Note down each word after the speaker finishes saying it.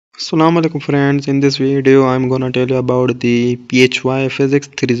Assalamu alaikum friends. In this video I'm gonna tell you about the PHY Physics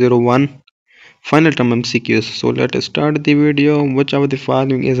 301 final term MCQs. So let's start the video. Which of the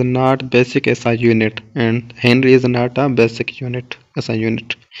following is not basic SI unit? And Henry is not a basic unit SI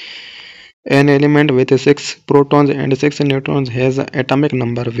unit. An element with 6 protons and 6 neutrons has an atomic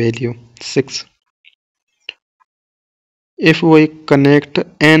number value 6. If we connect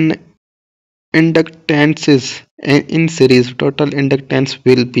n inductances in series, total inductance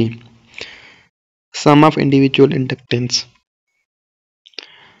will be sum of individual inductance.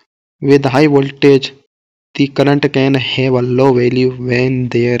 With high voltage, the current can have a low value when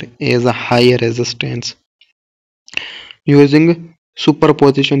there is a high resistance. Using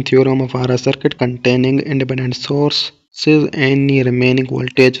superposition theorem for a circuit containing independent sources, any remaining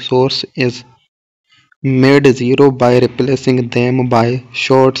voltage source is made zero by replacing them by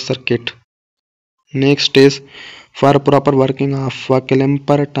short circuit. Next is, for proper working of a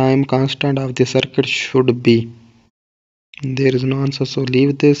Klemper, time constant of the circuit should be. There is no answer, so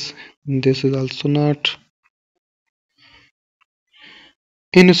leave this. This is also not.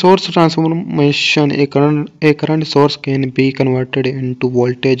 In source transformation, a current source can be converted into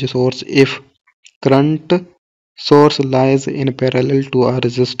voltage source if current source lies in parallel to a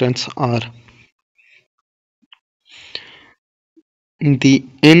resistance R. In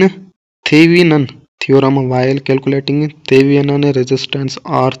Thevenin theorem, while calculating Thevenin resistance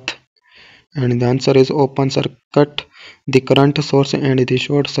R, and the answer is open circuit the current source and the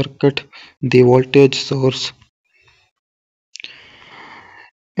short circuit the voltage source.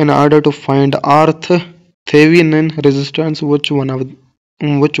 In order to find Thevenin resistance, which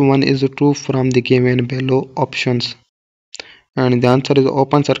one is true from the given below options? And the answer is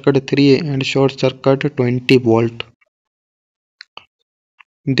open circuit 3 and short circuit 20 volt.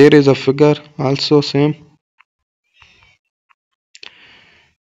 There is a figure also same.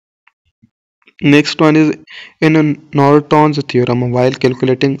 Next one is in Norton's theorem, while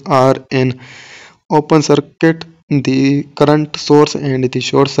calculating R in open circuit the current source and the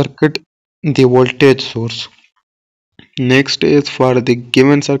short circuit the voltage source. Next is for the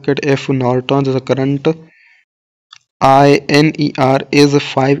given circuit, if Norton's current INER is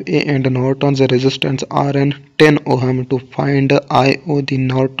 5A and Norton's resistance RN 10 ohm, to find IO the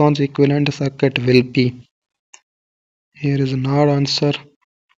Norton's equivalent circuit will be. Here is not answer.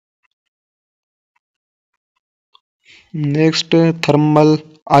 Next, thermal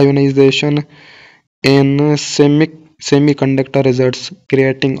ionization in semiconductor results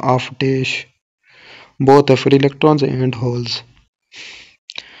creating of dash both free electrons and holes.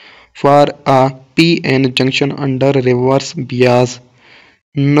 For a p-n junction under reverse bias,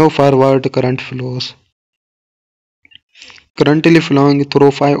 no forward current flows. Currently flowing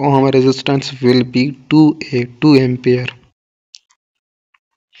through 5 ohm resistance will be 2 ampere.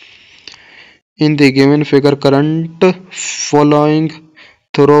 In the given figure, current flowing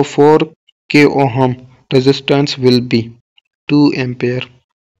through 4 k ohm resistance will be 2 ampere.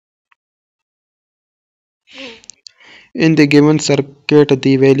 In the given circuit,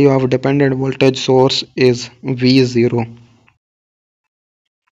 the value of dependent voltage source is V0.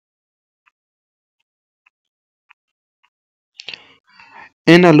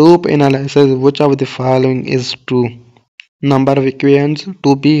 In a loop analysis, which of the following is true? Number of equations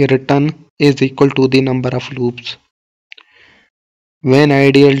to be written is equal to the number of loops. When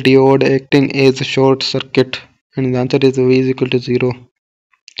ideal diode acting as short circuit, and the answer is V is equal to 0.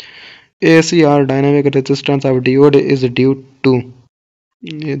 AC or dynamic resistance of diode is due to.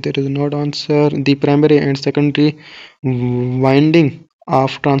 There is not answer. The primary and secondary winding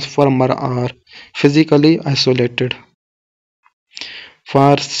of transformer are physically isolated.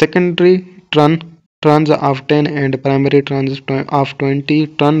 For secondary turns of 10 and primary turns of 20,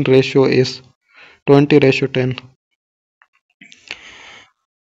 turn ratio is 20:10.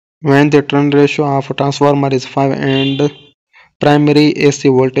 When the turn ratio of a transformer is 5 and primary AC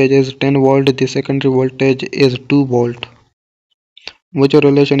voltage is 10 volt, the secondary voltage is 2 volt. Which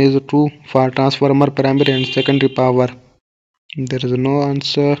relation is true for transformer primary and secondary power? There is no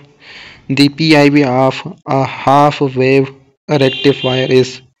answer. The PIV of a half wave rectifier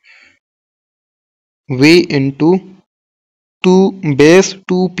is V into 2 base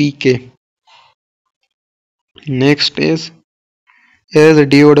 2 pk. Next is, as a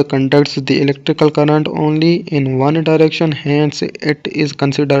diode conducts the electrical current only in one direction, hence it is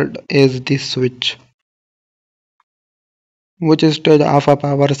considered as the switch. Which stage of a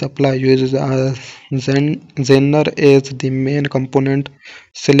power supply uses a Zener as the main component?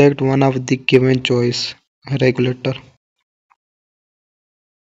 Select one of the given choice. Regulator.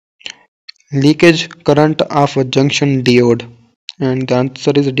 Leakage current of a junction diode. And the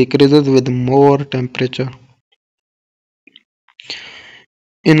answer is decreases with more temperature.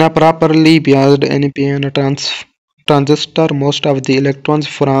 In a properly biased NPN transistor, most of the electrons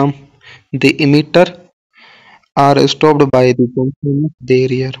from the emitter are stopped by the junction of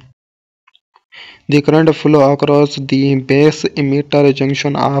barrier. The current flow across the base emitter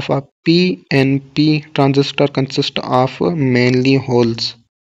junction of a PNP transistor consists of mainly holes.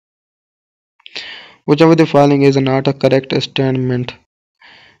 Which of the following is not a correct statement?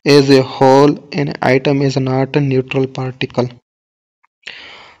 Is a hole an atom is not a neutral particle?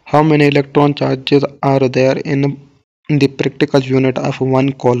 How many electron charges are there in the practical unit of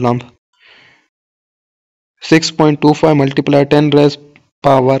one coulomb? 6.25 multiplied 10 raised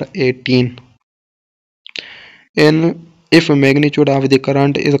power 18. If magnitude of the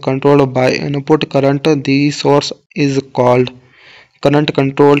current is controlled by input current, the source is called current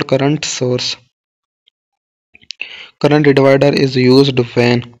controlled current source. Current divider is used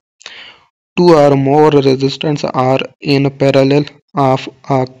when two or more resistors are in parallel of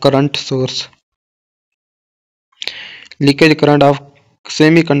a current source. Leakage current of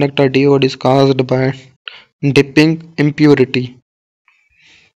semiconductor diode is caused by dipping impurity.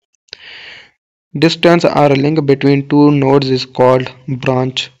 Distance or link between two nodes is called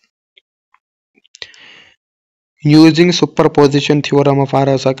branch. Using superposition theorem for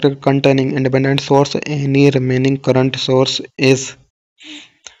a circuit containing independent source, any remaining current source is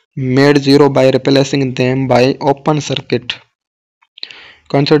made zero by replacing them by open circuit.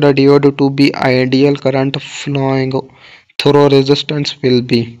 Consider diode to be ideal current flowing through resistance will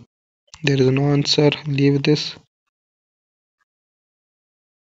be. There is no answer. Leave this.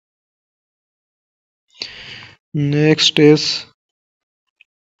 Next is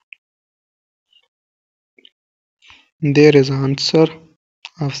there is answer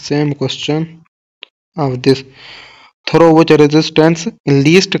of same question of this. Through which resistance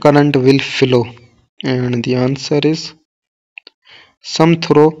least current will flow? And the answer is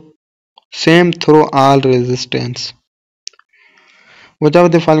same through all resistance. Which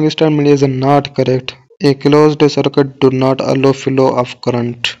of the following statement is not correct? A closed circuit do not allow flow of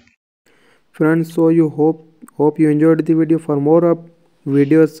current. Friends, so you hope you enjoyed the video. For more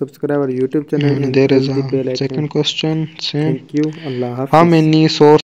videos, subscribe our YouTube channel And and there press is the a bell icon. second question. Same. Thank you. Allah How Hafiz. many sources